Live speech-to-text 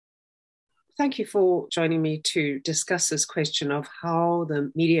Thank you for joining me to discuss this question of how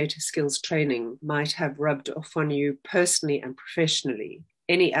the mediator skills training might have rubbed off on you personally and professionally.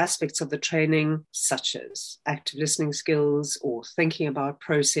 Any aspects of the training, such as active listening skills or thinking about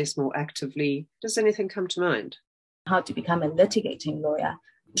process more actively, does anything come to mind? How to become a litigating lawyer,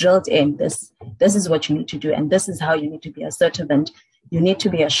 drilled in this is what you need to do, and this is how you need to be assertive, and you need to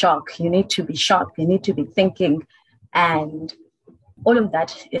be a shark, you need to be sharp, you need to be thinking, and all of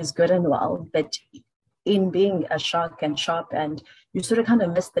that is good and well, but in being a shark and sharp, and you sort of kind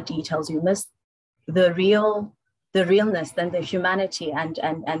of miss the details, you miss the realness and the humanity and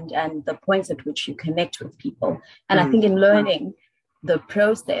the points at which you connect with people. And I think in learning the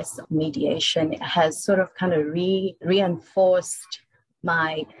process of mediation has sort of kind of reinforced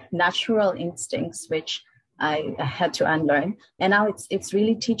my natural instincts, which I had to unlearn. And now it's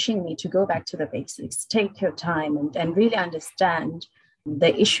really teaching me to go back to the basics, take your time and really understand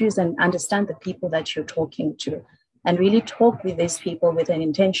the issues and understand the people that you're talking to, and really talk with these people with an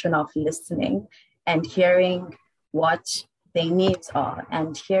intention of listening and hearing what their needs are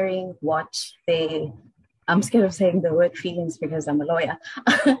and hearing what I'm scared of saying the word feelings because I'm a lawyer,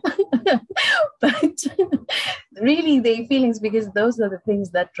 but really their feelings, because those are the things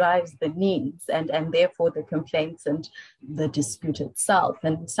that drives the needs and therefore the complaints and the dispute itself.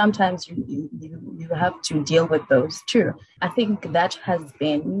 And sometimes you have to deal with those too. I think that has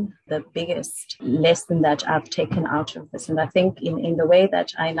been the biggest lesson that I've taken out of this. And I think in the way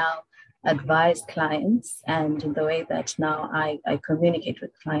that I now advise clients and in the way that now I communicate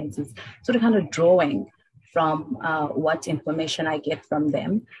with clients is sort of kind of drawing from what information I get from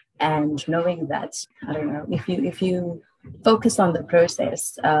them, and knowing that, I don't know, if you focus on the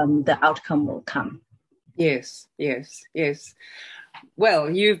process, the outcome will come. Yes. Well,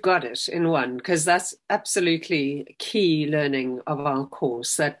 you've got it in one, because that's absolutely key learning of our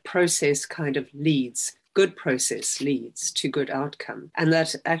course, that process kind of leads. Good process leads to good outcome. And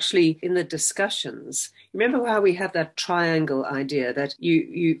that actually in the discussions, remember how we have that triangle idea that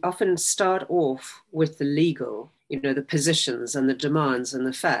you often start off with the legal, the positions and the demands and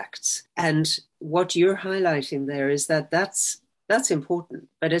the facts. And what you're highlighting there is that that's important,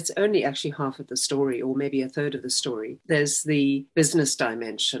 but it's only actually half of the story, or maybe a third of the story. There's the business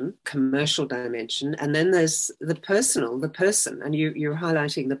dimension, commercial dimension, and then there's the person, and you're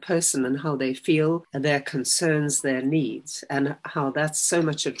highlighting the person and how they feel, and their concerns, their needs, and how that's so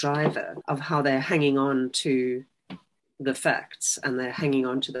much a driver of how they're hanging on to the facts and they're hanging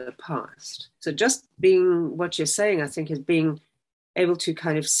on to the past. So just being, what you're saying, I think, is being able to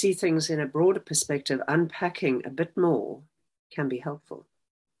kind of see things in a broader perspective, unpacking a bit more, can be helpful.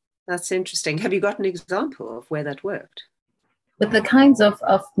 That's interesting. Have you got an example of where that worked? With the kinds of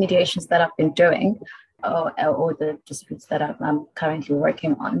mediations that I've been doing, or the disputes that I'm currently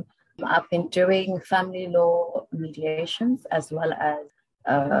working on, I've been doing family law mediations as well as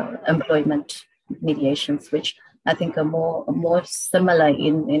employment mediations, which I think are more similar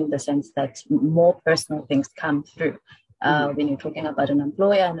in the sense that more personal things come through. When you're talking about an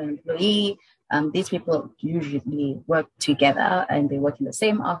employer and an employee, these people usually work together and they work in the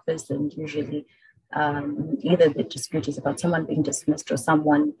same office, and usually either the dispute is about someone being dismissed or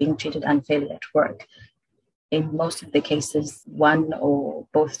someone being treated unfairly at work. In most of the cases, one or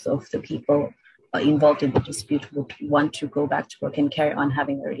both of the people involved in the dispute would want to go back to work and carry on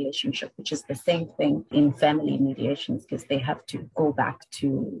having a relationship, which is the same thing in family mediations, because they have to go back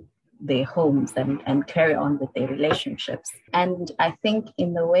to their homes and carry on with their relationships. And I think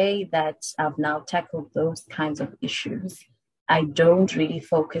in the way that I've now tackled those kinds of issues, I don't really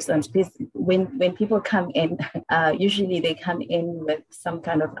focus on, because when people come in, usually they come in with some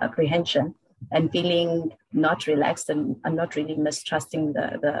kind of apprehension and feeling not relaxed and not really mistrusting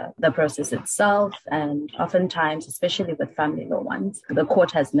the process itself. And oftentimes, especially with family law ones, the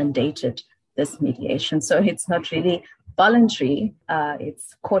court has mandated this mediation. So it's not really voluntary,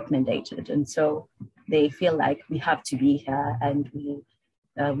 it's court mandated. And so they feel like we have to be here and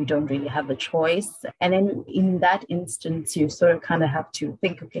we don't really have a choice. And then in that instance, you sort of kind of have to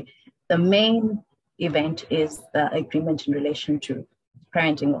think, okay, the main event is the agreement in relation to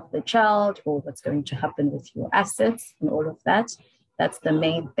parenting of the child, or what's going to happen with your assets and all of that. That's the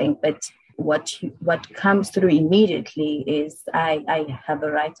main thing. But what comes through immediately is I have a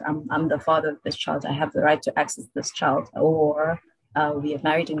right, I'm the father of this child, I have the right to access this child, or we are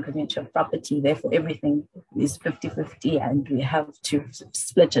married in community of property, therefore everything is 50-50 and we have to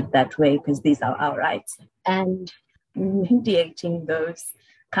split it that way because these are our rights. And mediating those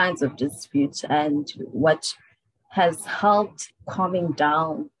kinds of disputes, and what has helped calming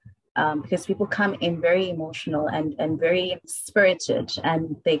down because people come in very emotional and very spirited,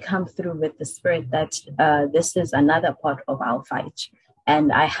 and they come through with the spirit that this is another part of our fight,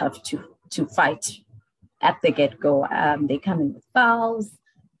 and I have to fight at the get-go. They come in with vows,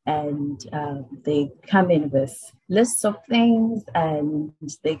 and they come in with lists of things, and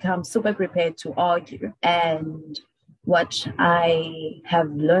they come super prepared to argue. And what I have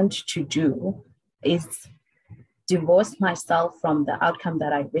learned to do is divorce myself from the outcome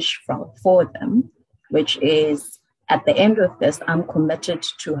that I wish for them, which is, at the end of this, I'm committed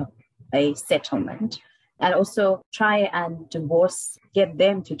to a settlement, and also try and get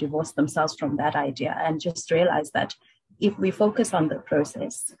them to divorce themselves from that idea, and just realize that if we focus on the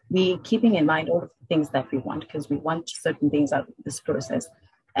process, we keeping in mind all of the things that we want, because we want certain things out of this process.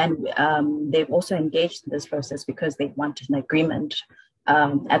 And they've also engaged in this process because they want an agreement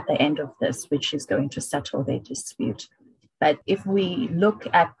at the end of this, which is going to settle their dispute. But if we look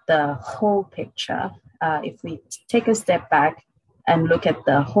at the whole picture, if we take a step back and look at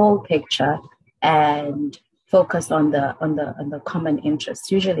the whole picture and focus on the common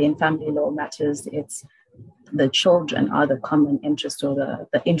interests, usually in family law matters, it's the children are the common interest, or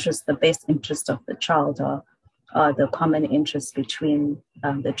the best interest of the child, or the common interest between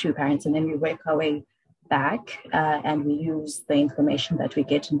the two parents. And then we work our way back and we use the information that we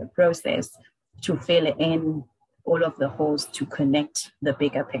get in the process to fill in all of the holes to connect the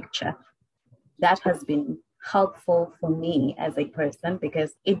bigger picture. That has been helpful for me as a person,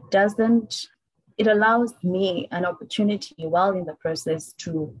 because it allows me an opportunity while in the process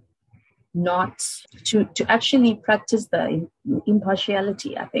to actually practice the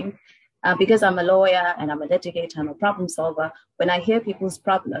impartiality, I think. Because I'm a lawyer and I'm a litigator, I'm a problem solver, when I hear people's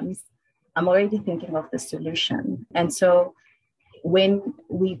problems, I'm already thinking of the solution. And so when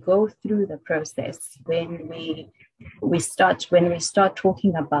we go through the process, when we start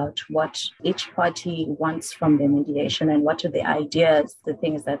talking about what each party wants from the mediation, and what are the ideas, the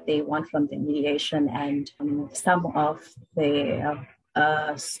things that they want from the mediation, and some of the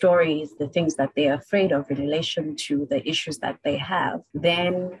stories, the things that they're afraid of in relation to the issues that they have,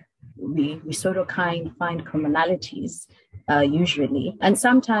 then we sort of find commonalities usually. And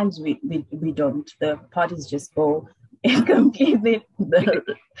sometimes we don't. The parties just go in completely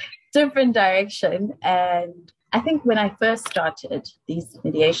different direction. And I think when I first started these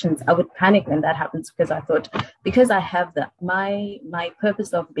mediations, I would panic when that happens, because I thought, because I have my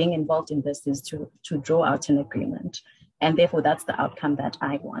purpose of being involved in this is to draw out an agreement. And therefore, that's the outcome that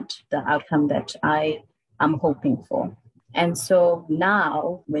I want, the outcome that I am hoping for. And so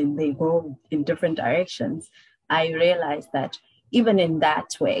now, when they go in different directions, I realize that even in that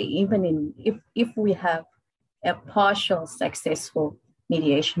way, if we have a partial successful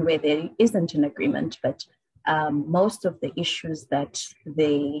mediation where there isn't an agreement, but most of the issues that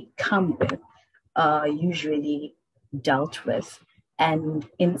they come with are usually dealt with. And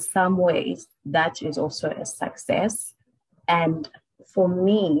in some ways, that is also a success. And for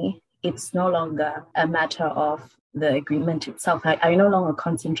me, it's no longer a matter of the agreement itself. I no longer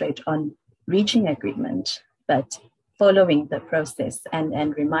concentrate on reaching agreement, but following the process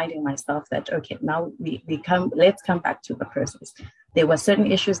and reminding myself that, okay, now let's come back to the process. There were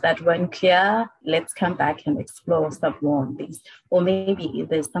certain issues that weren't clear. Let's come back and explore some more on these. Or maybe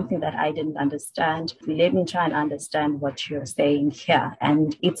there's something that I didn't understand. Let me try and understand what you're saying here.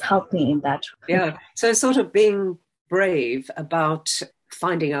 And it's helped me in that. Yeah. So sort of being brave about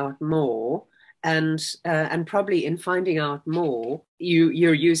finding out more, and probably in finding out more,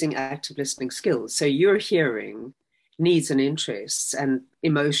 you're using active listening skills. So you're hearing needs and interests and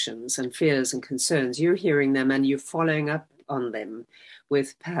emotions and fears and concerns. You're hearing them and you're following up on them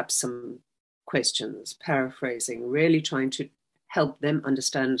with perhaps some questions, paraphrasing, really trying to help them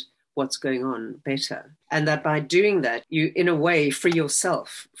understand what's going on better. And that by doing that, you, in a way, free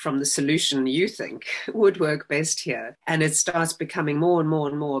yourself from the solution you think would work best here. And it starts becoming more and more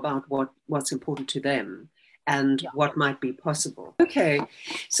and more about what's important to them and what might be possible. Okay,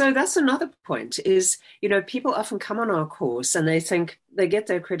 so that's another point is, people often come on our course and they think they get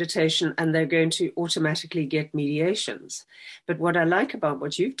their accreditation and they're going to automatically get mediations. But what I like about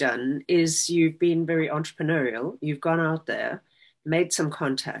what you've done is you've been very entrepreneurial. You've gone out there, made some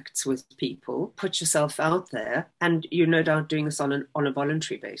contacts with people, put yourself out there, and you're no doubt doing this on a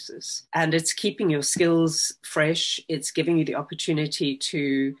voluntary basis. And it's keeping your skills fresh. It's giving you the opportunity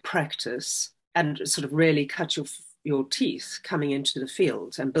to practice and sort of really cut your teeth coming into the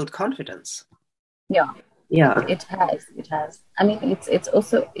field and build confidence. Yeah. It has. I mean, it's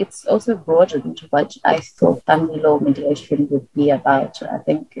also broadened what I thought family law mediation would be about. I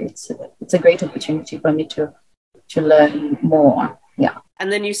think it's a great opportunity for me to learn more. Yeah.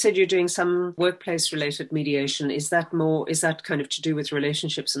 And then you said you're doing some workplace related mediation. Is that kind of to do with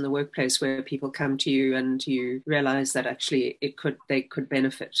relationships in the workplace where people come to you and you realize that actually they could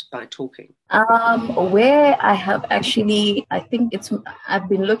benefit by talking? Where I have actually, I've been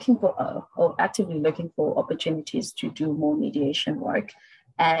looking for, or actively looking for opportunities to do more mediation work.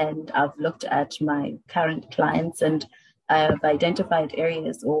 And I've looked at my current clients, and I've identified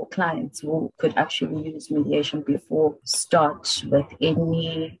areas or clients who could actually use mediation before start with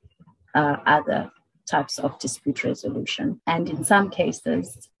any other types of dispute resolution. And in some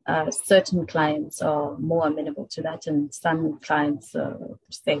cases, certain clients are more amenable to that, and some clients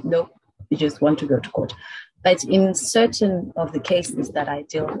say, no, we just want to go to court. But in certain of the cases that I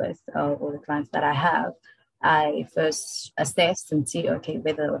deal with, or the clients that I have, I first assess and see, okay,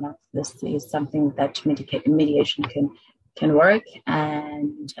 whether or not this is something that mediation can work,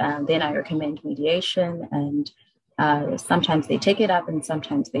 and then I recommend mediation, and sometimes they take it up and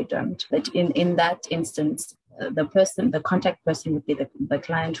sometimes they don't. But in that instance, the contact person would be the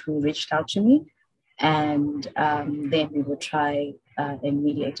client who reached out to me, and then we would try and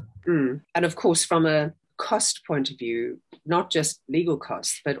mediate. And of course, from a cost point of view, not just legal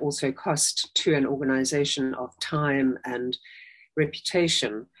costs, but also cost to an organization of time and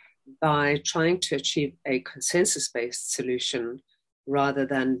reputation, by trying to achieve a consensus-based solution rather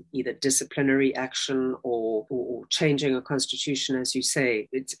than either disciplinary action or changing a constitution, as you say.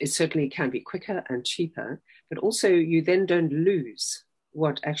 It certainly can be quicker and cheaper, but also you then don't lose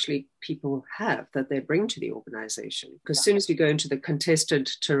what actually people have that they bring to the organization. Because as soon as you go into the contested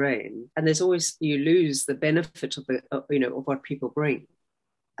terrain, and you lose the benefit of of what people bring.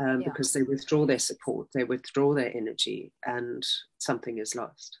 Because they withdraw their support, they withdraw their energy, and something is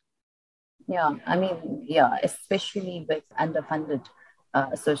lost. Yeah, I mean, especially with underfunded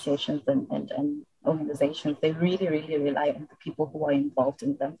associations and organizations, they really, really rely on the people who are involved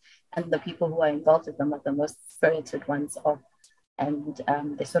in them. And the people who are involved in them are the most spirited ones of, and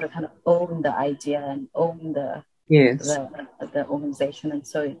they sort of kind of own the idea and own the organization. And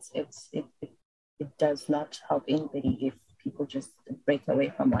so it does not help anybody if people just break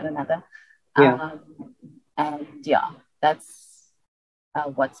away from one another. That's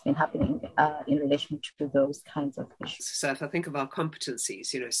what's been happening in relation to those kinds of issues. So if I think of our competencies,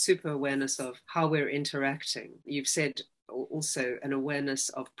 super awareness of how we're interacting. You've said also an awareness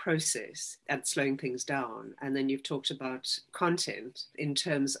of process and slowing things down. And then you've talked about content in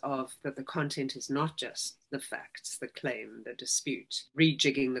terms of that the content is not just the facts, the claim, the dispute,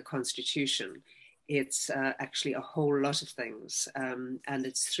 rejigging the constitution. It's actually a whole lot of things. And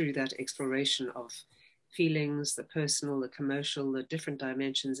it's through that exploration of feelings, the personal, the commercial, the different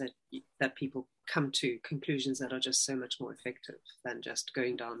dimensions that people come to conclusions that are just so much more effective than just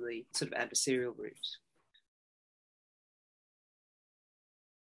going down the sort of adversarial route.